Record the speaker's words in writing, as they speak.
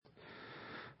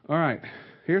All right,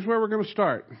 here's where we're going to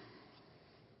start.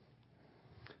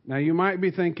 Now, you might be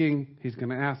thinking, he's going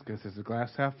to ask us, is the glass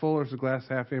half full or is the glass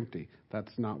half empty?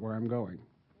 That's not where I'm going.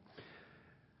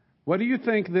 What do you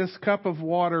think this cup of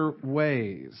water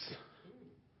weighs?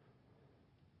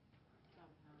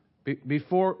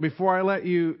 Before I let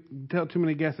you tell too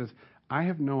many guesses, I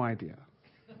have no idea.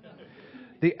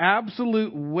 The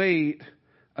absolute weight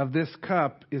of this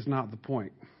cup is not the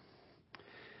point.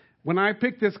 When I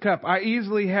picked this cup, I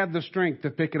easily had the strength to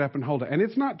pick it up and hold it. And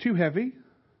it's not too heavy.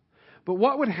 But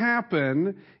what would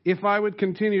happen if I would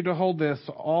continue to hold this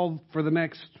all for the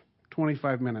next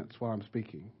 25 minutes while I'm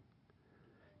speaking?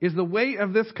 Is the weight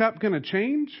of this cup going to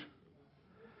change?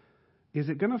 Is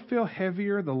it going to feel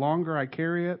heavier the longer I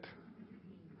carry it?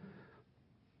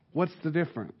 What's the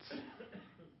difference?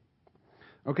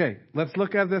 Okay, let's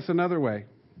look at this another way.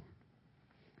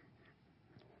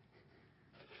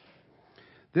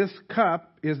 This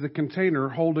cup is the container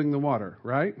holding the water,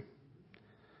 right?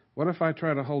 What if I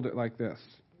try to hold it like this?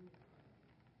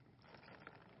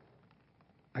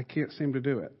 I can't seem to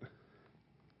do it.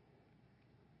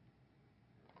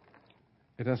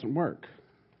 It doesn't work.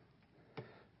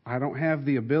 I don't have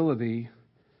the ability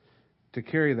to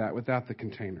carry that without the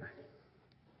container.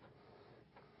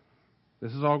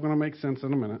 This is all going to make sense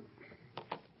in a minute.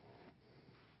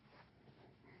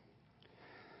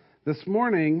 This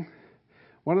morning,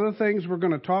 one of the things we're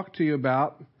going to talk to you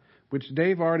about, which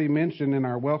Dave already mentioned in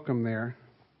our welcome there,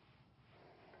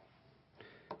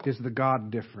 is the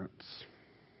God difference.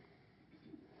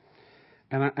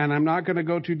 And I'm not going to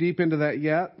go too deep into that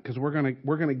yet, because we're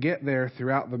going to get there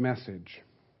throughout the message.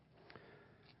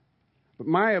 But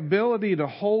my ability to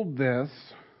hold this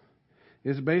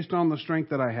is based on the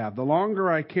strength that I have. The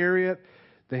longer I carry it,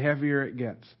 the heavier it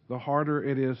gets, the harder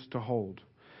it is to hold.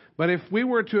 But if we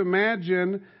were to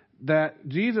imagine that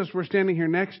Jesus were standing here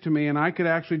next to me and I could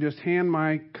actually just hand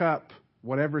my cup,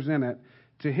 whatever's in it,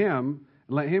 to him,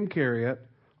 and let him carry it,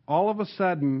 all of a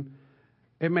sudden,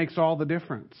 it makes all the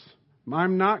difference.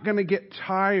 I'm not going to get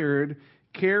tired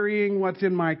carrying what's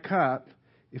in my cup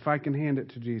if I can hand it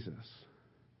to Jesus.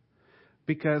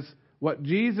 Because what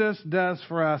Jesus does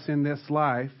for us in this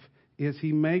life is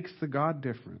he makes the God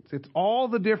difference. It's all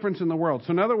the difference in the world.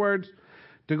 So in other words,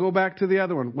 to go back to the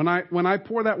other one, when I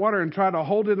pour that water and try to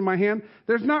hold it in my hand,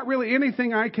 there's not really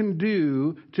anything I can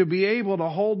do to be able to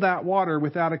hold that water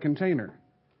without a container.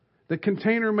 The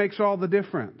container makes all the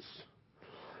difference.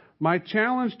 My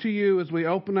challenge to you as we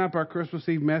open up our Christmas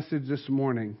Eve message this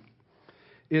morning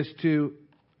is to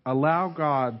allow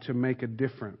God to make a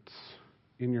difference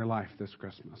in your life this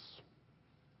Christmas.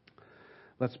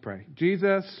 Let's pray.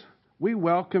 Jesus, we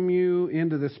welcome you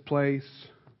into this place.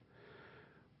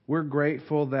 We're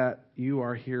grateful that you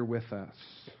are here with us.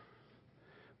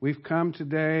 We've come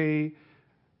today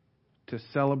to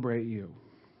celebrate you.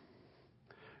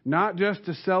 Not just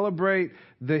to celebrate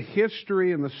the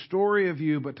history and the story of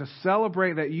you, but to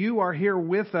celebrate that you are here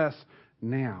with us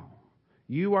now.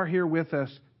 You are here with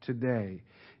us today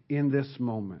in this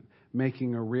moment,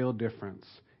 making a real difference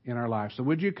in our lives. So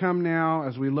would you come now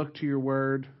as we look to your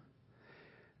word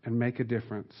and make a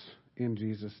difference in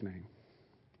Jesus' name?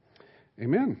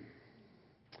 Amen.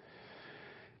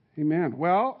 Amen.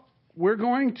 Well, we're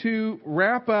going to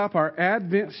wrap up our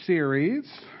Advent series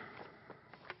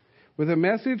with a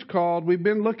message called, we've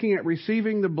been looking at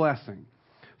receiving the blessing,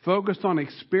 focused on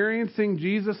experiencing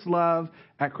Jesus' love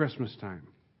at Christmas time.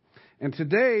 And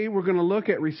today we're going to look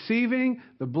at receiving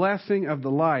the blessing of the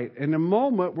light. In a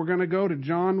moment, we're going to go to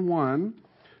John 1.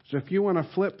 So if you want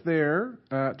to flip there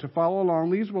to follow along,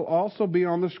 these will also be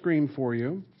on the screen for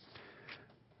you.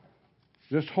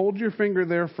 Just hold your finger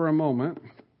there for a moment.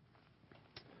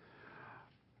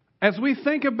 As we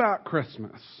think about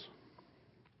Christmas,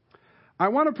 I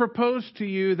want to propose to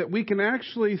you that we can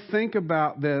actually think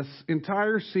about this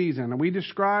entire season. And we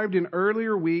described in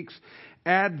earlier weeks,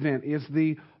 Advent is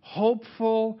the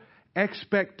hopeful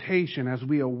expectation as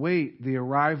we await the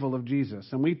arrival of Jesus.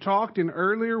 And we talked in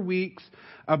earlier weeks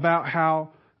about how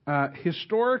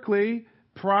historically,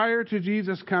 prior to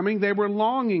Jesus coming, they were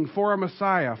longing for a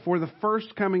Messiah, for the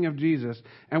first coming of Jesus.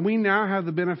 And we now have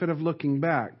the benefit of looking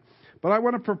back. But I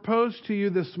want to propose to you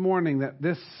this morning that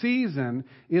this season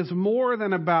is more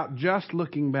than about just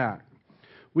looking back.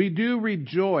 We do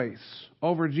rejoice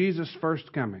over Jesus'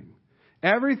 first coming.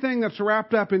 Everything that's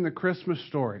wrapped up in the Christmas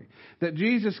story, that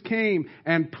Jesus came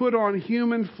and put on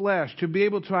human flesh to be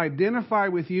able to identify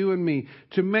with you and me,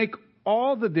 to make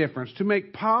all the difference, to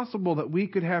make possible that we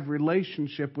could have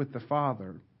relationship with the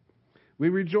Father. We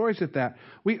rejoice at that.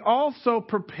 We also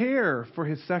prepare for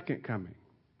his second coming.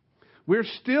 We're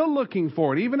still looking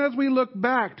forward. Even as we look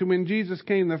back to when Jesus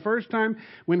came the first time,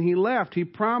 when He left, He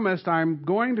promised, I'm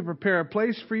going to prepare a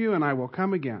place for you and I will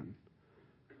come again.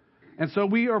 And so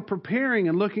we are preparing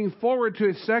and looking forward to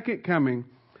His second coming.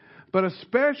 But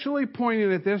especially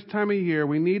pointed at this time of year,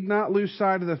 we need not lose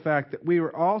sight of the fact that we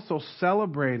are also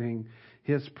celebrating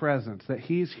His presence, that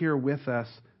He's here with us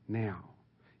now.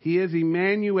 He is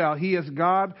Emmanuel. He is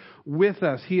God with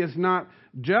us. He is not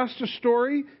just a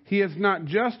story. He is not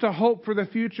just a hope for the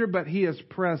future, but He is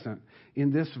present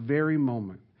in this very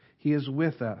moment. He is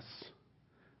with us,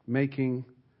 making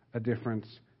a difference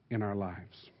in our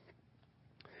lives.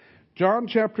 John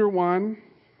chapter 1,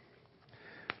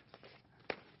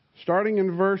 starting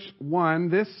in verse 1.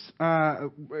 This,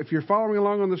 if you're following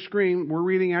along on the screen, we're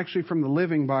reading actually from the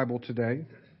Living Bible today.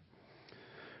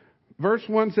 Verse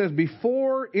 1 says,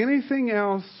 before anything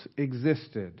else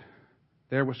existed,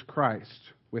 there was Christ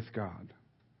with God.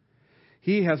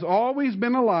 He has always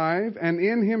been alive and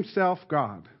in Himself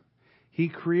God. He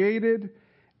created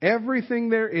everything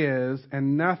there is,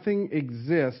 and nothing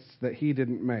exists that He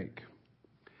didn't make.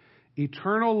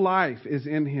 Eternal life is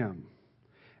in Him,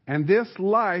 and this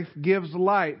life gives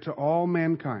light to all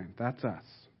mankind. That's us.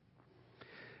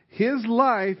 His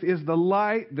life is the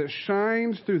light that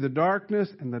shines through the darkness,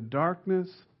 and the darkness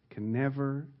can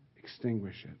never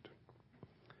extinguish it.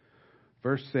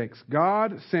 Verse 6,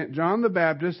 God sent John the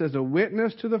Baptist as a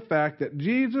witness to the fact that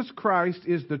Jesus Christ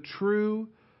is the true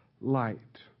light.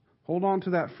 Hold on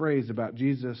to that phrase about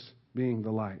Jesus being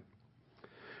the light.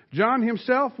 John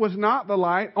himself was not the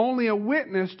light, only a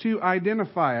witness to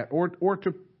identify it or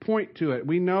to point to it.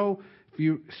 We know, if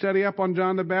you study up on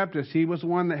John the Baptist, he was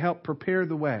one that helped prepare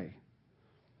the way.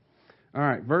 All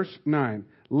right, verse 9.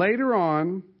 Later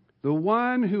on, the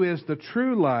one who is the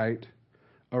true light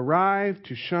arrived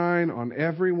to shine on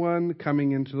everyone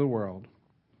coming into the world.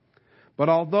 But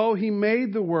although He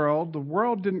made the world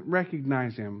didn't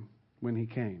recognize Him when He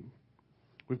came.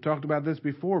 We've talked about this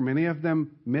before. Many of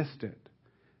them missed it.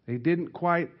 They didn't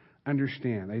quite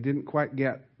understand. They didn't quite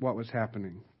get what was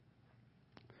happening.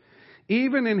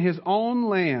 Even in His own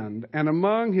land and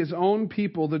among His own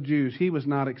people, the Jews, He was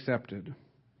not accepted.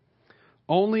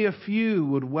 Only a few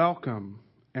would welcome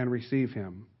and receive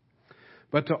Him.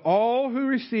 But to all who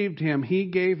received Him, He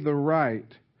gave the right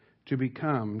to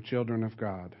become children of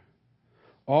God.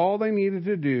 All they needed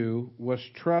to do was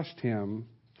trust Him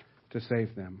to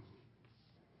save them.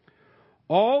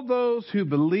 All those who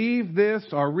believe this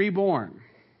are reborn.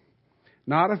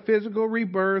 Not a physical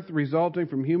rebirth resulting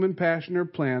from human passion or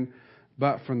plan,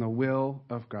 but from the will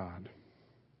of God.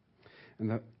 And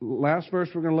the last verse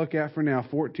we're going to look at for now,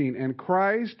 14. And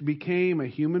Christ became a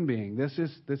human being. This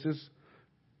is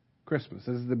Christmas.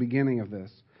 This is the beginning of this.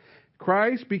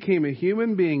 Christ became a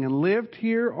human being and lived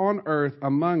here on earth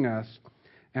among us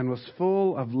and was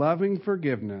full of loving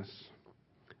forgiveness.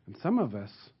 And some of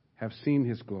us have seen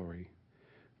His glory,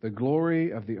 the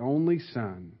glory of the only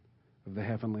Son of the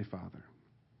Heavenly Father.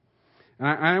 And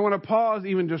I want to pause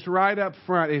even just right up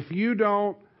front. If you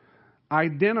don't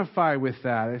identify with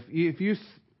that, if you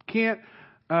can't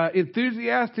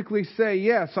enthusiastically say,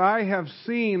 yes, I have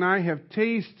seen, I have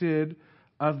tasted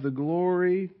of the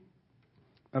glory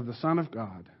of the Son of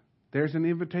God, there's an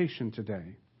invitation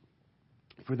today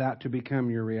for that to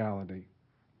become your reality.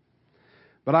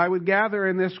 But I would gather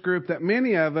in this group that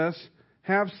many of us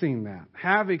have seen that,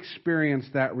 have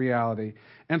experienced that reality.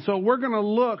 And so we're going to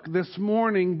look this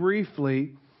morning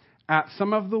briefly at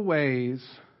some of the ways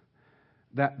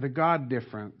that the God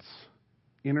difference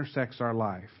intersects our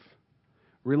life.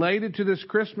 Related to this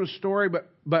Christmas story,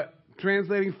 but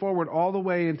translating forward all the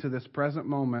way into this present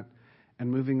moment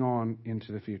and moving on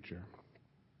into the future.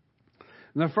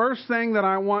 And the first thing that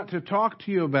I want to talk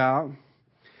to you about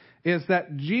is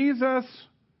that Jesus'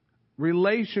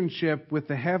 relationship with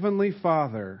the Heavenly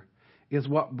Father is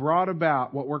what brought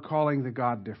about what we're calling the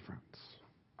God difference.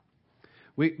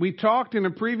 We talked in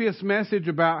a previous message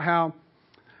about how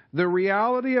the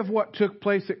reality of what took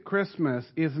place at Christmas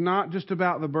is not just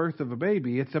about the birth of a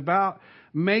baby. It's about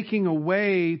making a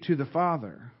way to the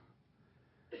Father.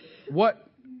 What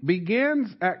begins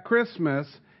at Christmas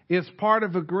is part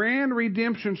of a grand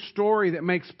redemption story that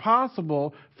makes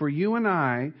possible for you and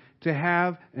I to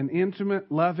have an intimate,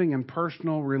 loving, and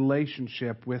personal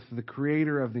relationship with the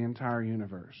Creator of the entire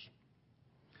universe.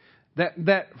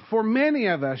 That for many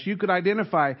of us, you could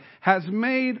identify, has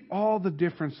made all the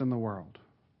difference in the world.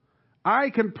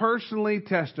 I can personally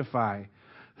testify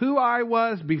who I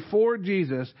was before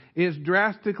Jesus is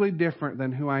drastically different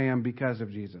than who I am because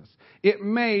of Jesus. It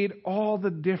made all the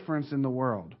difference in the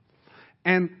world.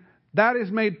 And that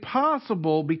is made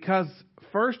possible because,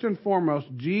 first and foremost,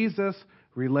 Jesus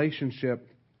relationship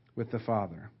with the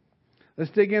Father.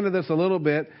 Let's dig into this a little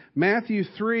bit. Matthew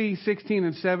 3:16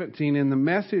 and 17 in the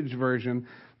Message version.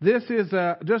 This is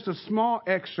just a small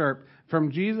excerpt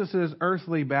from Jesus'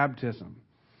 earthly baptism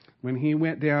when he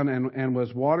went down and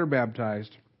was water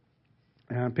baptized.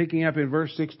 Picking up in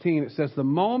verse 16, it says, "The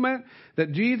moment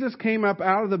that Jesus came up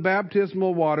out of the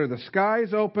baptismal water, the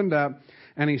skies opened up,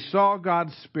 and he saw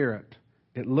God's Spirit.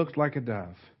 It looked like a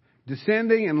dove,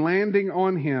 descending and landing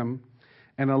on him,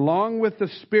 and along with the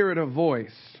Spirit a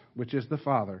voice, which is the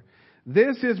Father.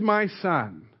 'This is my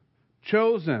Son,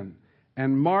 chosen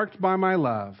and marked by my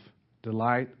love,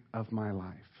 delight of my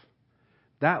life.'"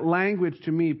 That language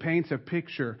to me paints a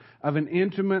picture of an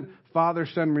intimate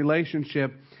father-son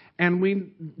relationship. And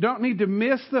we don't need to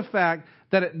miss the fact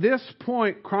that at this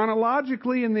point,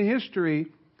 chronologically in the history,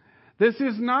 this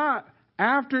is not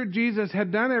after Jesus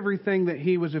had done everything that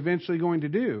he was eventually going to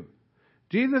do.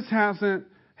 Jesus hasn't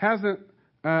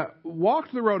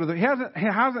walked the road of he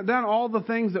hasn't done all the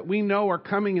things that we know are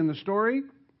coming in the story.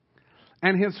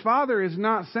 And his Father is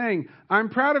not saying, "I'm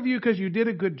proud of you because you did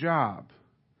a good job."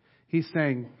 He's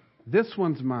saying, "This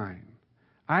one's mine.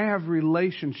 I have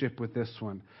relationship with this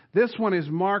one. This one is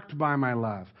marked by my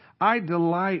love. I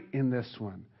delight in this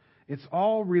one." It's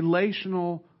all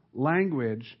relational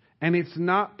language, and it's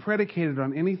not predicated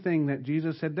on anything that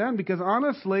Jesus had done. Because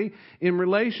honestly, in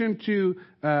relation to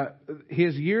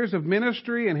his years of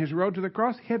ministry and his road to the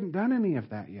cross, he hadn't done any of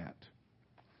that yet.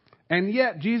 And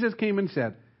yet, Jesus came and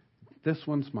said, "This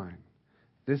one's mine.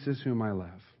 This is whom I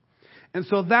love." And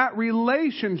so that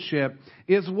relationship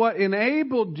is what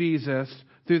enabled Jesus,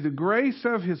 through the grace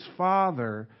of his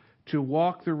Father, to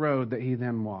walk the road that he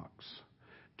then walks.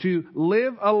 To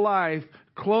live a life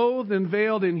clothed and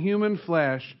veiled in human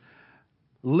flesh,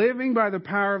 living by the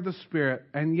power of the Spirit,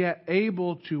 and yet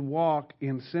able to walk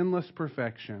in sinless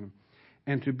perfection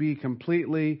and to be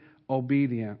completely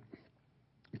obedient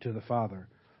to the Father.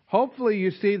 Hopefully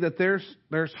you see that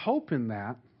there's hope in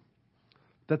that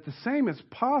the same is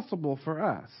possible for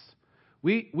us.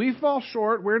 We fall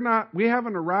short. We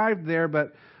haven't arrived there,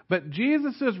 but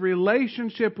Jesus'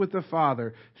 relationship with the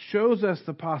Father shows us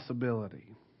the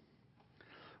possibility.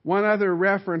 One other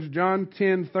reference, John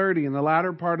 10:30, in the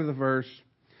latter part of the verse,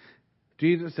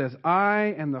 Jesus says,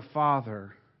 "I and the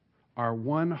Father are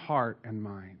one heart and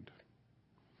mind."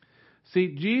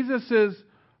 See, Jesus'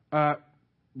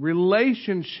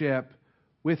 relationship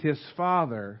with his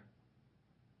Father,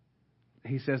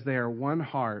 he says they are one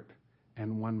heart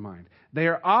and one mind. They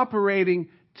are operating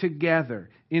together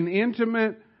in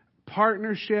intimate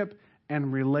partnership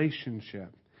and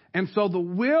relationship. And so the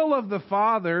will of the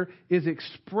Father is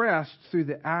expressed through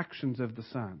the actions of the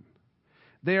Son.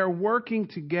 They are working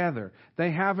together.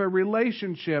 They have a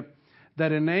relationship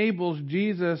that enables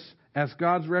Jesus, as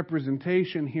God's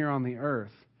representation here on the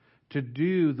earth, to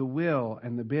do the will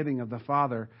and the bidding of the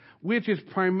Father, which is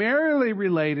primarily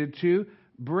related to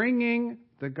bringing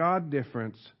the God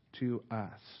difference to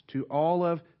us, to all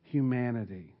of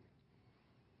humanity.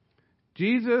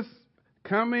 Jesus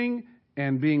coming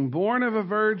and being born of a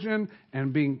virgin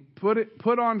and being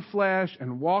put on flesh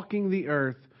and walking the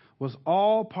earth was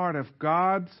all part of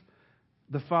God's,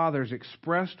 the Father's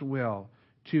expressed will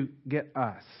to get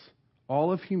us,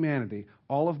 all of humanity,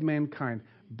 all of mankind,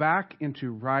 back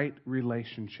into right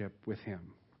relationship with Him.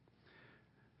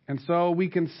 And so we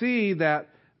can see that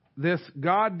this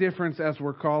God difference, as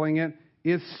we're calling it,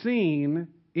 is seen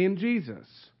in Jesus.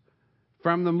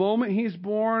 From the moment He's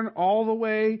born all the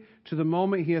way to the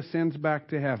moment He ascends back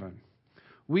to heaven.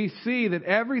 We see that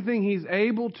everything He's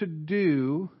able to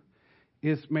do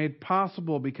is made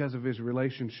possible because of His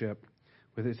relationship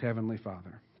with His Heavenly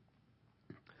Father.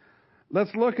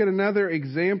 Let's look at another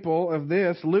example of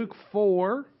this. Luke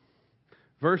 4,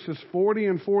 verses 40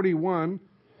 and 41.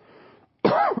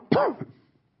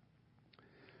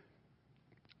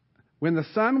 When the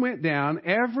sun went down,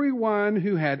 everyone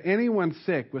who had anyone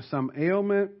sick with some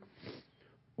ailment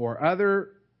or other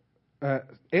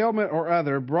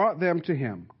brought them to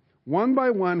Him. One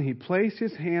by one, He placed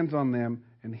His hands on them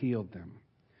and healed them.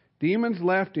 Demons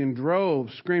left in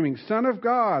droves, screaming, "Son of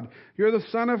God, you're the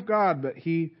Son of God." But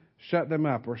He shut them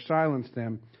up or silenced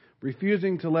them,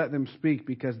 refusing to let them speak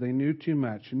because they knew too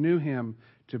much, knew Him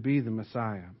to be the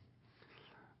Messiah.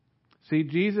 See,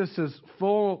 Jesus'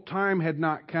 full time had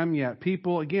not come yet.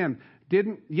 People, again,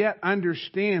 didn't yet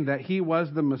understand that He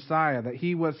was the Messiah, that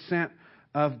He was sent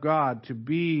of God to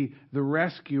be the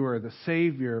rescuer, the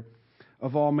Savior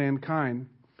of all mankind.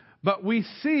 But we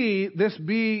see this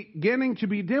beginning to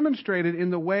be demonstrated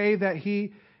in the way that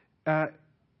He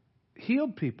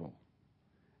healed people.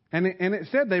 And it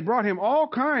said they brought Him all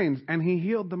kinds, and He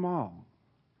healed them all.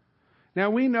 Now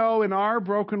we know in our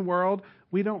broken world,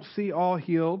 we don't see all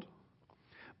healed.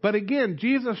 But again,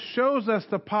 Jesus shows us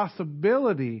the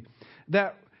possibility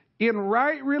that in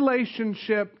right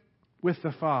relationship with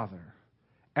the Father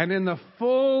and in the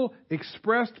full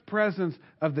expressed presence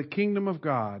of the kingdom of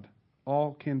God,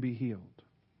 all can be healed.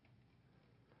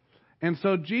 And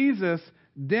so Jesus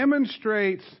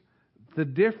demonstrates the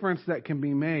difference that can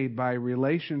be made by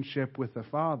relationship with the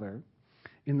Father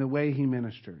in the way He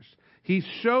ministers. He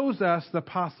shows us the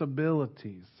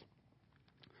possibilities.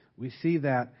 We see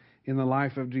that in the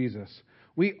life of Jesus.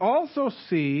 We also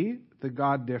see the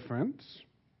God difference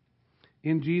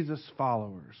in Jesus'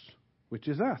 followers, which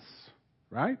is us,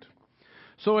 right?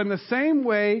 So in the same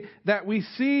way that we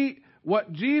see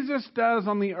what Jesus does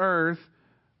on the earth,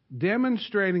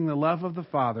 demonstrating the love of the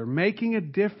Father, making a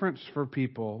difference for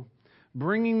people,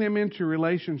 bringing them into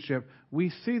relationship,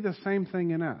 we see the same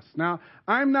thing in us. Now,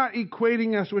 I'm not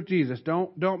equating us with Jesus.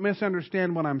 Don't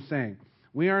misunderstand what I'm saying.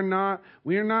 We are not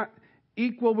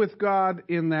equal with God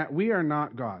in that we are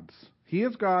not gods. He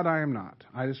is God, I am not.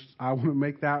 I want to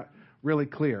make that really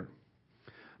clear.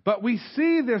 But we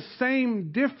see this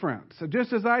same difference.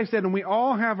 Just as I said, and we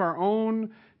all have our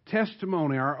own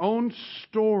testimony, our own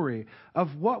story of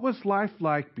what was life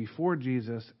like before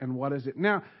Jesus and what is it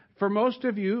now. For most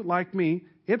of you, like me,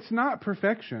 it's not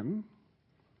perfection.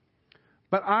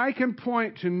 But I can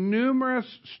point to numerous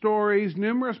stories,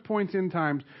 numerous points in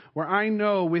times where I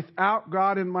know without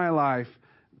God in my life,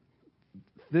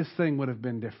 this thing would have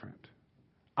been different.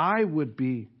 I would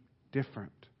be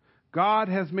different. God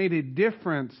has made a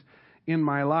difference in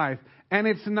my life. And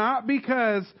it's not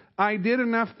because I did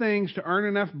enough things to earn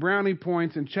enough brownie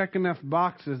points and check enough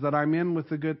boxes that I'm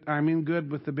in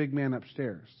good with the big man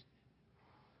upstairs.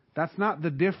 That's not the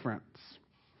difference.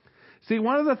 See,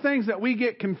 one of the things that we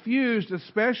get confused,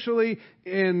 especially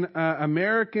in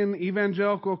American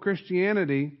evangelical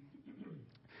Christianity,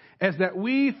 is that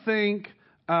we think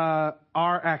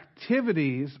our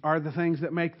activities are the things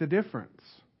that make the difference.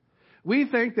 We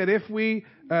think that if we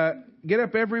get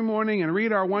up every morning and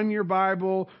read our one-year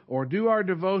Bible, or do our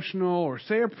devotional, or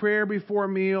say a prayer before a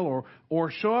meal,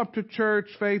 or show up to church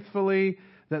faithfully,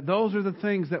 that those are the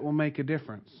things that will make a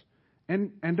difference.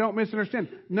 And don't misunderstand.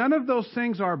 None of those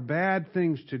things are bad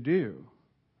things to do.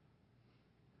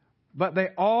 But they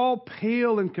all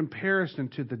pale in comparison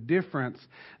to the difference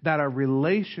that a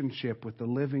relationship with the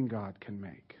living God can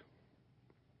make.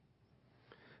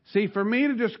 See, for me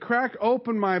to just crack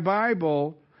open my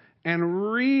Bible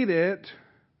and read it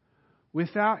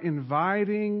without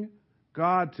inviting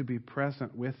God to be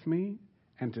present with me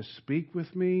and to speak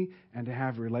with me and to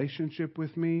have relationship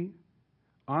with me,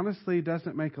 honestly,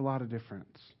 doesn't make a lot of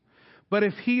difference. But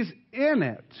if He's in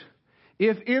it,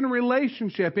 if in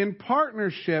relationship, in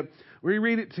partnership, we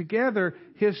read it together,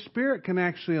 His Spirit can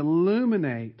actually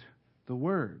illuminate the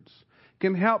words,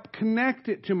 can help connect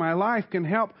it to my life, can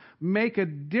help make a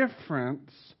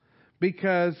difference,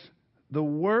 because the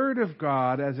Word of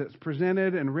God, as it's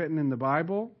presented and written in the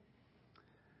Bible,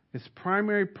 its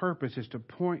primary purpose is to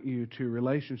point you to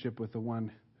relationship with the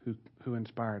one who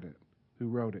inspired it, who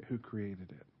wrote it, who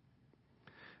created it.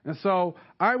 And so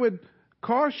I would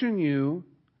caution you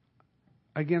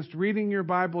against reading your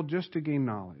Bible just to gain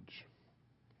knowledge.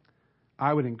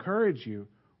 I would encourage you,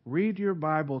 read your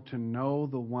Bible to know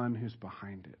the one who's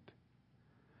behind it.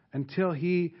 Until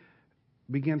He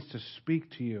begins to speak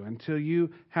to you, until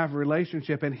you have a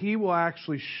relationship, and He will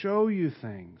actually show you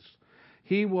things.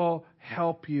 He will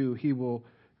help you. He will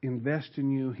invest in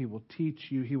you. He will teach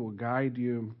you. He will guide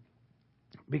you.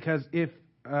 Because if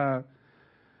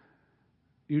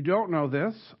you don't know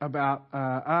this about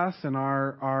us and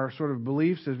our sort of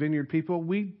beliefs as Vineyard people,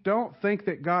 we don't think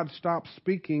that God stopped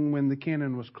speaking when the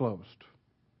canon was closed.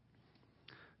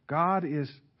 God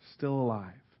is still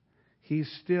alive.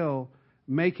 He's still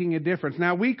making a difference.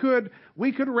 Now, we could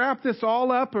wrap this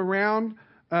all up around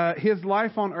His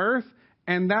life on earth,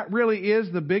 and that really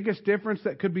is the biggest difference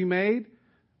that could be made.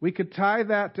 We could tie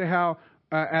that to how,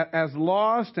 as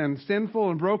lost and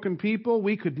sinful and broken people,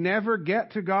 we could never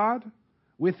get to God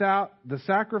without the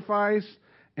sacrifice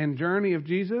and journey of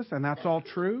Jesus, and that's all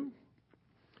true.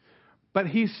 But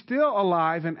He's still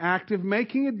alive and active,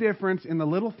 making a difference in the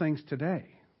little things today.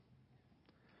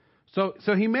 So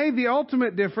He made the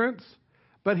ultimate difference,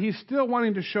 but He's still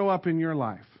wanting to show up in your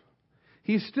life.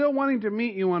 He's still wanting to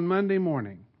meet you on Monday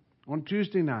morning, on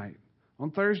Tuesday night,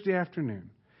 on Thursday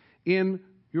afternoon, in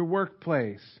your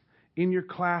workplace, in your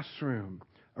classroom,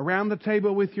 around the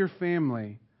table with your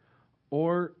family,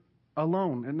 or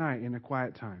alone at night in a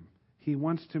quiet time. He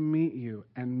wants to meet you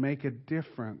and make a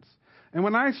difference. And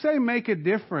when I say make a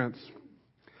difference,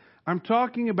 I'm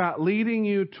talking about leading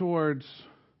you towards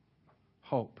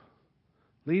hope,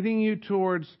 leading you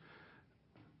towards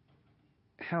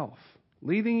health,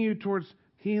 leading you towards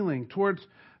healing, towards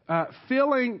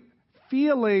feeling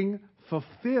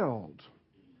fulfilled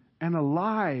and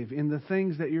alive in the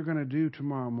things that you're going to do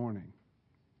tomorrow morning.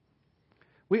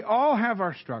 We all have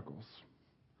our struggles.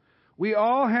 We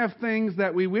all have things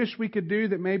that we wish we could do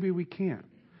that maybe we can't.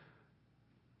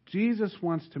 Jesus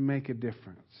wants to make a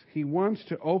difference. He wants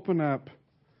to open up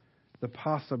the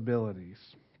possibilities.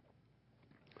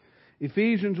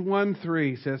 Ephesians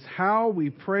 1:3 says, "How we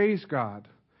praise God,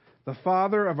 the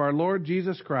Father of our Lord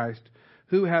Jesus Christ,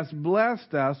 who has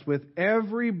blessed us with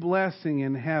every blessing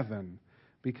in heaven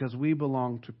because we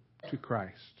belong to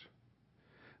Christ."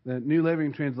 The New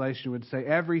Living Translation would say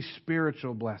every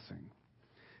spiritual blessing.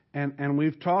 And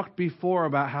we've talked before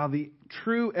about how the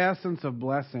true essence of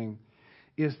blessing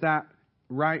is that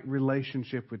right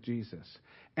relationship with Jesus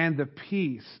and the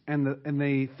peace and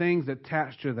the things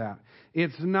attached to that.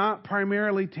 It's not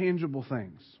primarily tangible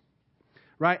things,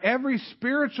 right? Every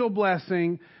spiritual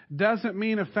blessing doesn't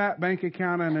mean a fat bank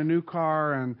account and a new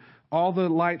car and all the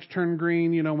lights turn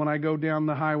green, when I go down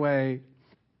the highway.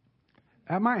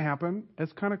 That might happen.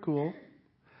 It's kind of cool.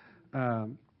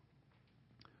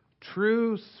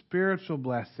 True spiritual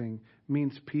blessing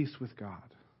means peace with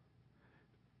God,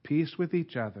 peace with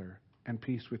each other, and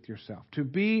peace with yourself. To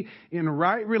be in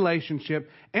right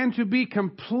relationship and to be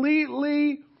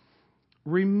completely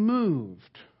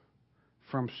removed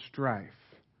from strife,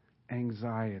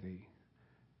 anxiety,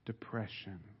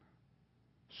 depression,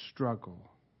 struggle.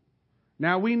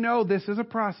 Now we know this is a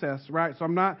process, right? So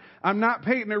I'm not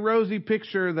painting a rosy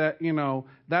picture that,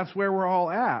 that's where we're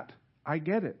all at. I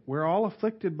get it. We're all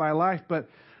afflicted by life, but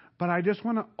I just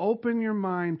want to open your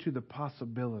mind to the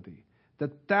possibility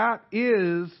that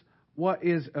is what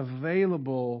is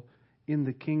available in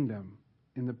the kingdom,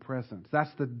 in the presence.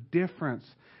 That's the difference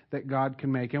that God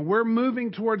can make. And we're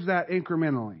moving towards that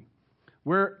incrementally.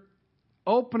 We're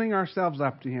opening ourselves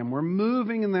up to Him. We're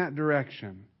moving in that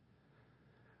direction.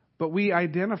 But we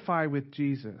identify with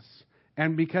Jesus.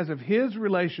 And because of His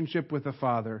relationship with the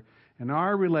Father and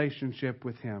our relationship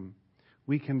with Him,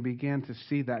 we can begin to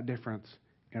see that difference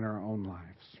in our own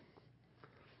lives.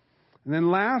 And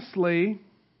then lastly,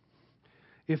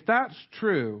 if that's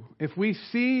true, if we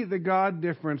see the God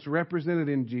difference represented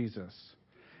in Jesus,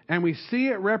 and we see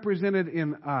it represented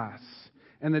in us,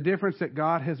 and the difference that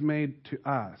God has made to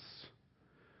us,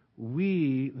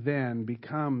 we then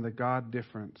become the God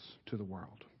difference to the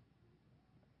world.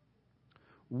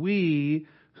 We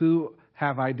who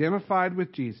have identified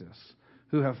with Jesus,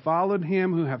 who have followed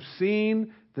Him, who have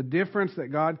seen the difference that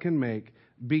God can make,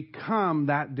 become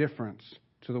that difference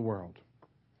to the world.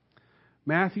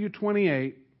 Matthew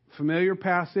 28, familiar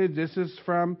passage. This is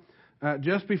from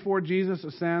just before Jesus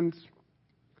ascends.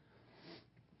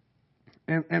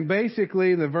 And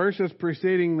basically, the verses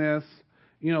preceding this,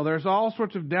 there's all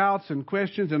sorts of doubts and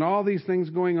questions and all these things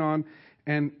going on.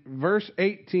 And verse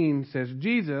 18 says,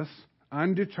 Jesus,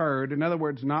 undeterred, in other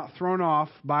words, not thrown off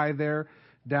by their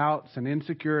doubts and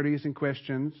insecurities and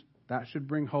questions. That should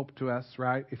bring hope to us,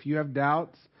 right? If you have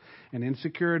doubts and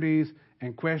insecurities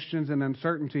and questions and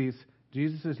uncertainties,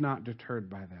 Jesus is not deterred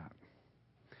by that.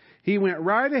 He went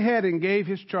right ahead and gave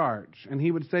His charge, and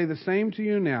He would say the same to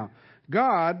you now.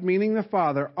 God, meaning the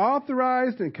Father,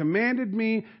 authorized and commanded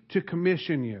me to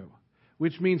commission you,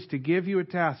 which means to give you a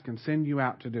task and send you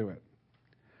out to do it.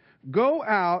 Go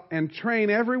out and train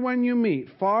everyone you meet,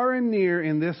 far and near,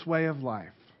 in this way of life.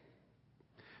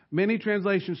 Many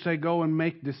translations say go and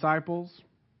make disciples.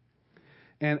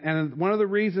 And one of the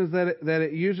reasons that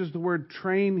it uses the word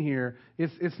train here,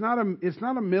 it's not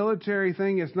a military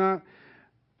thing.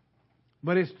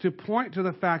 But it's to point to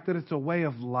the fact that it's a way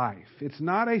of life. It's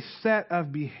not a set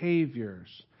of behaviors.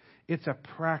 It's a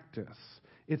practice.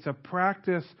 It's a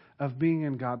practice of being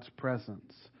in God's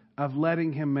presence, of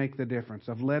letting Him make the difference,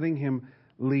 of letting Him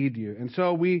lead you. And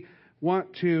so we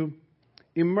want to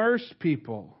immerse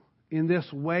people in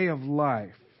this way of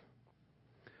life,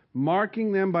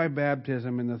 marking them by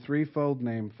baptism in the threefold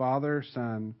name, Father,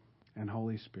 Son, and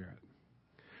Holy Spirit.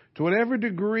 To whatever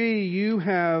degree you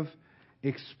have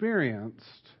experienced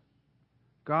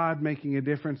God making a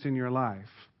difference in your life,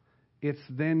 it's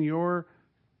then your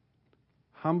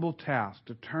humble task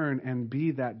to turn and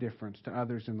be that difference to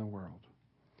others in the world.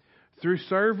 Through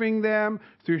serving them,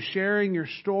 through sharing your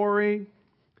story,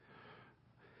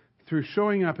 through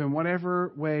showing up in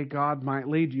whatever way God might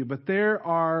lead you. But there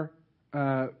are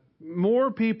more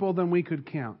people than we could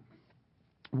count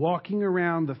walking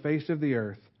around the face of the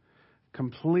earth,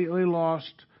 completely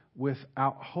lost,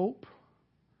 without hope,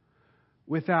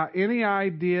 without any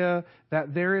idea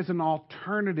that there is an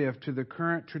alternative to the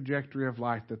current trajectory of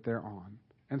life that they're on.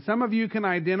 And some of you can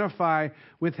identify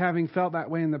with having felt that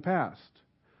way in the past.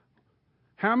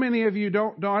 How many of you I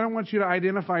don't want you to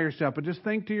identify yourself, but just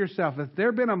think to yourself, has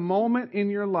there been a moment in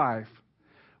your life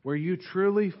where you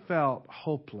truly felt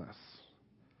hopeless?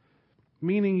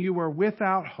 Meaning you were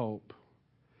without hope.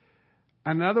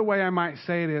 Another way I might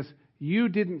say it is, you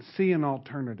didn't see an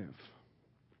alternative.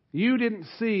 You didn't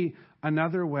see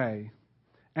another way.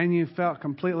 And you felt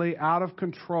completely out of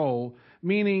control,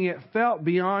 meaning it felt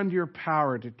beyond your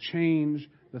power to change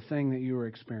the thing that you were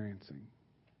experiencing.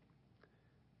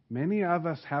 Many of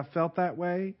us have felt that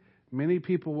way. Many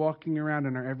people walking around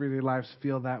in our everyday lives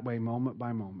feel that way moment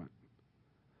by moment.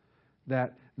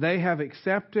 That they have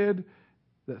accepted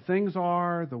that things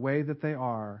are the way that they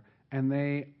are, and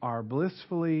they are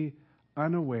blissfully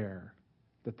unaware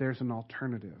that there's an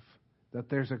alternative, that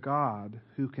there's a God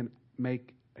who can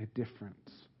make a difference,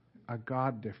 a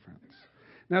God difference.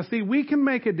 Now, see, we can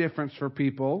make a difference for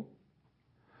people,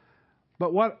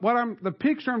 but the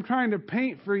picture I'm trying to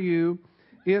paint for you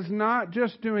is not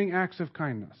just doing acts of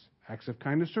kindness. Acts of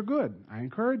kindness are good. I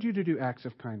encourage you to do acts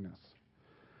of kindness.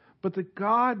 But the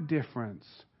God difference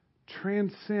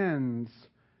transcends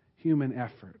human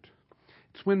effort.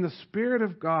 It's when the Spirit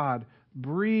of God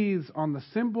breathes on the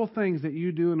simple things that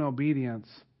you do in obedience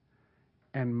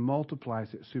and multiplies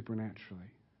it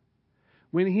supernaturally.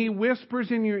 When He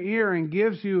whispers in your ear and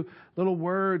gives you little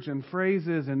words and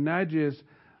phrases and nudges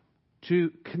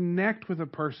to connect with a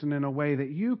person in a way that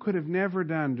you could have never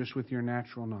done just with your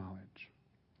natural knowledge.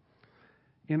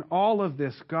 In all of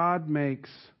this, God makes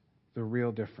the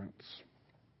real difference.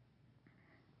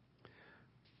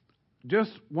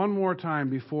 Just one more time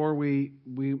before we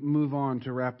move on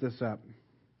to wrap this up.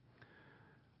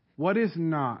 What is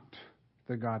not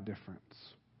the God difference?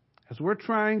 As we're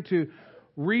trying to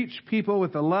reach people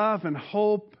with the love and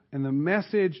hope and the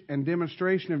message and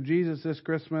demonstration of Jesus this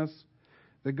Christmas,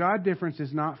 the God difference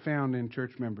is not found in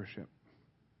church membership.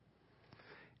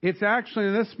 It's actually,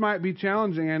 and this might be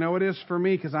challenging, I know it is for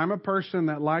me, because I'm a person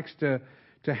that likes to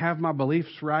have my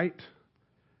beliefs right.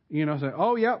 You know, say,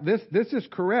 oh yeah, this is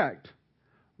correct.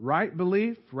 Right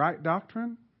belief, right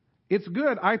doctrine. It's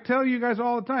good. I tell you guys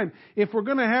all the time, if we're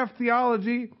going to have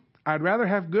theology, I'd rather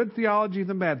have good theology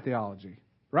than bad theology.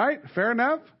 Right? Fair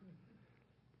enough?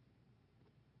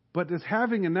 But does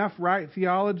having enough right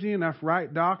theology, enough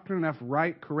right doctrine, enough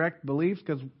right correct beliefs,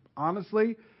 because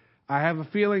honestly, I have a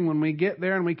feeling when we get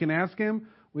there and we can ask Him,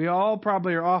 we all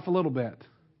probably are off a little bit.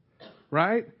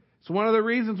 Right? It's one of the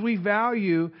reasons we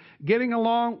value getting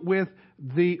along with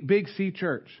the Big C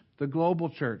church, the global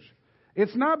church.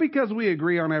 It's not because we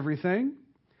agree on everything.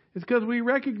 It's because we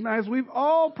recognize we've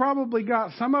all probably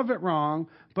got some of it wrong,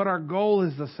 but our goal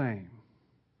is the same.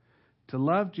 To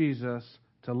love Jesus,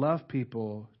 to love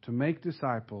people, to make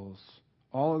disciples,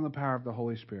 all in the power of the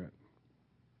Holy Spirit.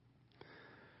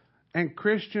 And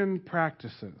Christian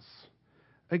practices.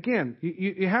 Again,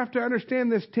 you have to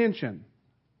understand this tension.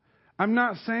 I'm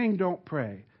not saying don't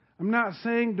pray. I'm not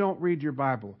saying don't read your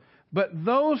Bible. But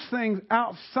those things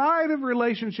outside of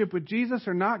relationship with Jesus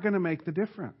are not going to make the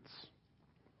difference.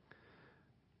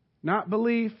 Not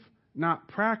belief, not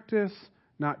practice,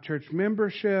 not church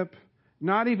membership,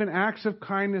 not even acts of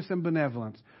kindness and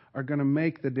benevolence are going to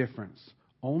make the difference.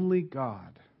 Only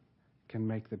God can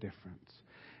make the difference.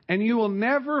 And you will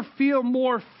never feel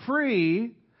more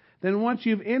free than once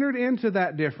you've entered into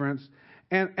that difference.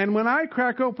 And when I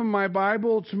crack open my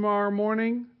Bible tomorrow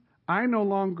morning, I no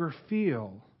longer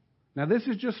feel. Now this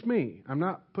is just me. I'm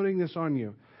not putting this on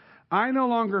you. I no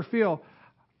longer feel,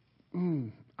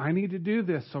 I need to do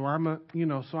this so I'm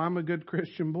a good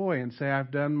Christian boy and say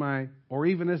I've done my, or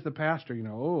even as the pastor,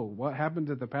 what happens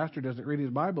if the pastor doesn't read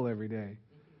his Bible every day?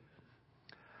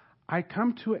 I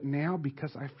come to it now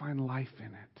because I find life in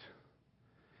it.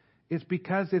 It's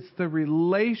because it's the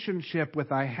relationship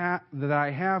that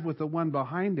I have with the one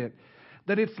behind it,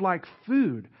 that it's like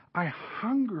food. I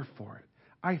hunger for it.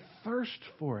 I thirst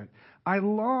for it. I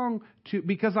long to,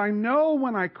 because I know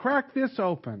when I crack this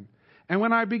open, and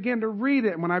when I begin to read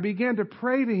it, and when I begin to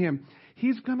pray to Him,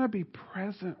 He's going to be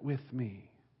present with me.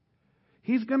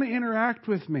 He's going to interact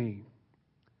with me.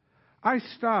 I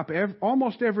stop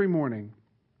almost every morning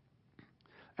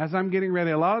as I'm getting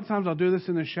ready. A lot of times I'll do this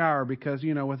in the shower because,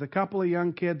 with a couple of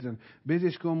young kids and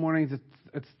busy school mornings,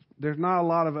 there's not a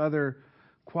lot of other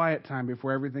quiet time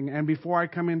before everything. And before I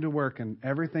come into work and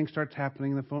everything starts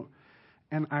happening, the phone.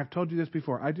 And I've told you this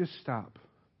before. I just stop.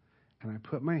 And I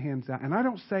put my hands out, and I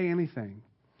don't say anything.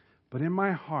 But in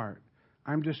my heart,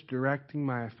 I'm just directing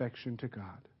my affection to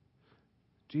God.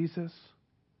 Jesus,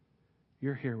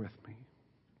 You're here with me.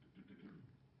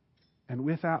 And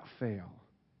without fail,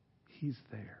 He's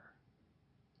there.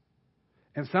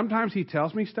 And sometimes He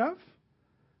tells me stuff,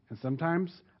 and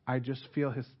sometimes I just feel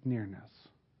His nearness.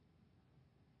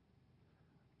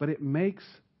 But it makes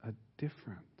a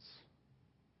difference.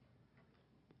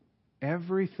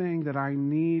 Everything that I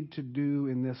need to do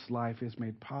in this life is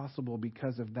made possible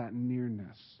because of that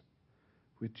nearness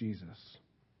with Jesus.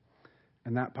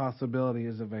 And that possibility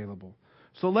is available.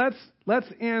 So let's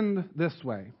end this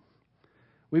way.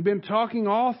 We've been talking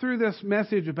all through this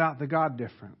message about the God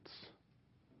difference.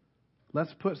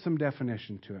 Let's put some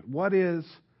definition to it. What is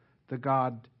the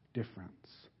God difference?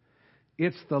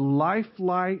 It's the life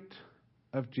light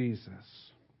of Jesus,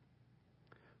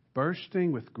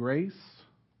 bursting with grace,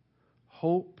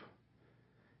 hope,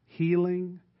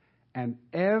 healing, and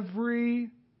every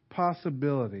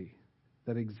possibility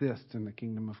that exists in the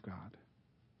kingdom of God.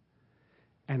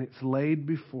 And it's laid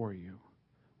before you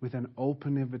with an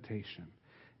open invitation.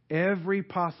 Every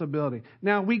possibility.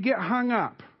 Now, we get hung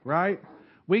up, right?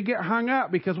 We get hung up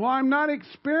because, well, I'm not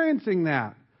experiencing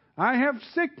that. I have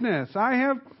sickness. I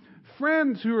have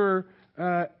friends who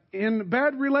are in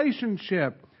bad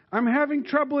relationship. I'm having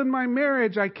trouble in my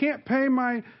marriage. I can't pay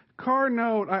my car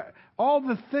note. All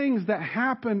the things that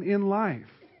happen in life.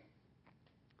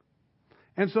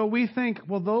 And so we think,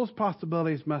 well, those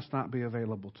possibilities must not be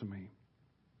available to me.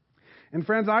 And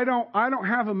friends, I don't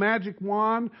have a magic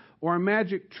wand or a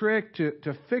magic trick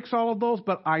to fix all of those,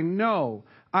 but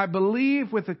I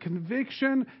believe with a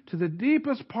conviction to the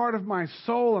deepest part of my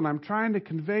soul, and I'm trying to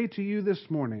convey to you this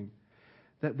morning,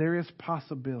 that there is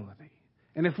possibility.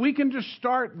 And if we can just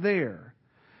start there,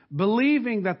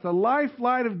 believing that the life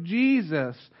light of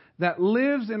Jesus that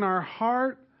lives in our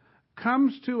heart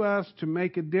comes to us to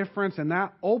make a difference, and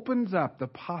that opens up the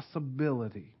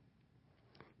possibility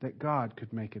that God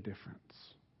could make a difference.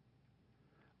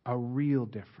 A real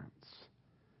difference.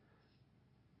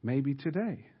 Maybe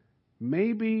today.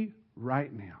 Maybe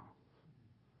right now.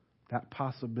 That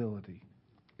possibility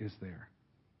is there.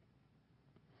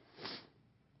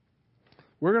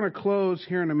 We're going to close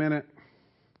here in a minute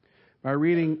by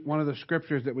reading one of the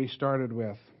scriptures that we started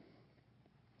with.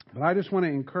 But I just want to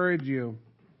encourage you.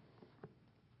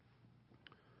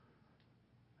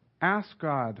 Ask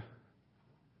God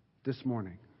this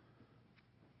morning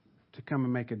to come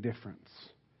and make a difference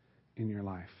in your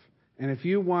life. And if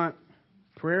you want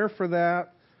prayer for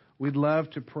that, we'd love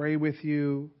to pray with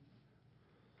you.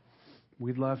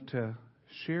 We'd love to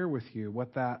share with you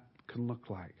what that can look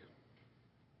like.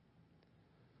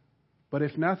 But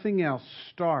if nothing else,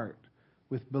 start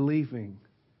with believing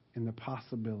in the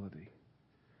possibility.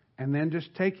 And then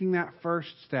just taking that first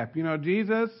step. You know,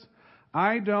 Jesus,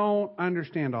 I don't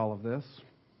understand all of this.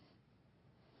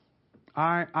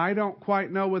 I don't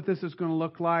quite know what this is going to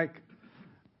look like,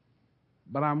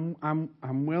 but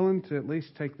I'm willing to at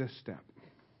least take this step.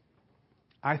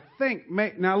 I think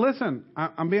now listen,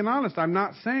 I'm being honest. I'm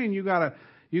not saying you gotta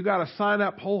sign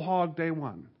up whole hog day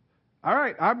one. All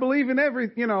right, I believe in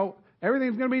everything's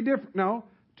going to be different. No,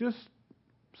 just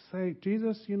say,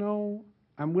 Jesus,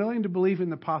 I'm willing to believe in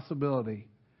the possibility.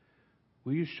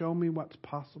 Will you show me what's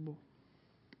possible?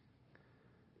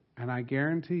 And I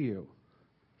guarantee you,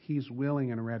 He's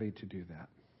willing and ready to do that.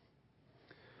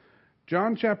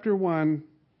 John chapter 1,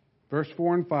 verse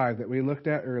 4 and 5 that we looked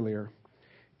at earlier.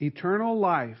 Eternal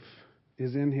life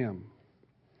is in Him,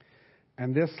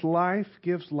 and this life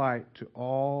gives light to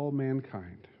all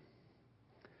mankind.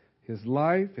 His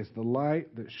life is the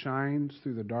light that shines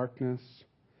through the darkness,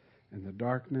 and the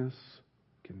darkness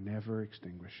can never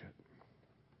extinguish it.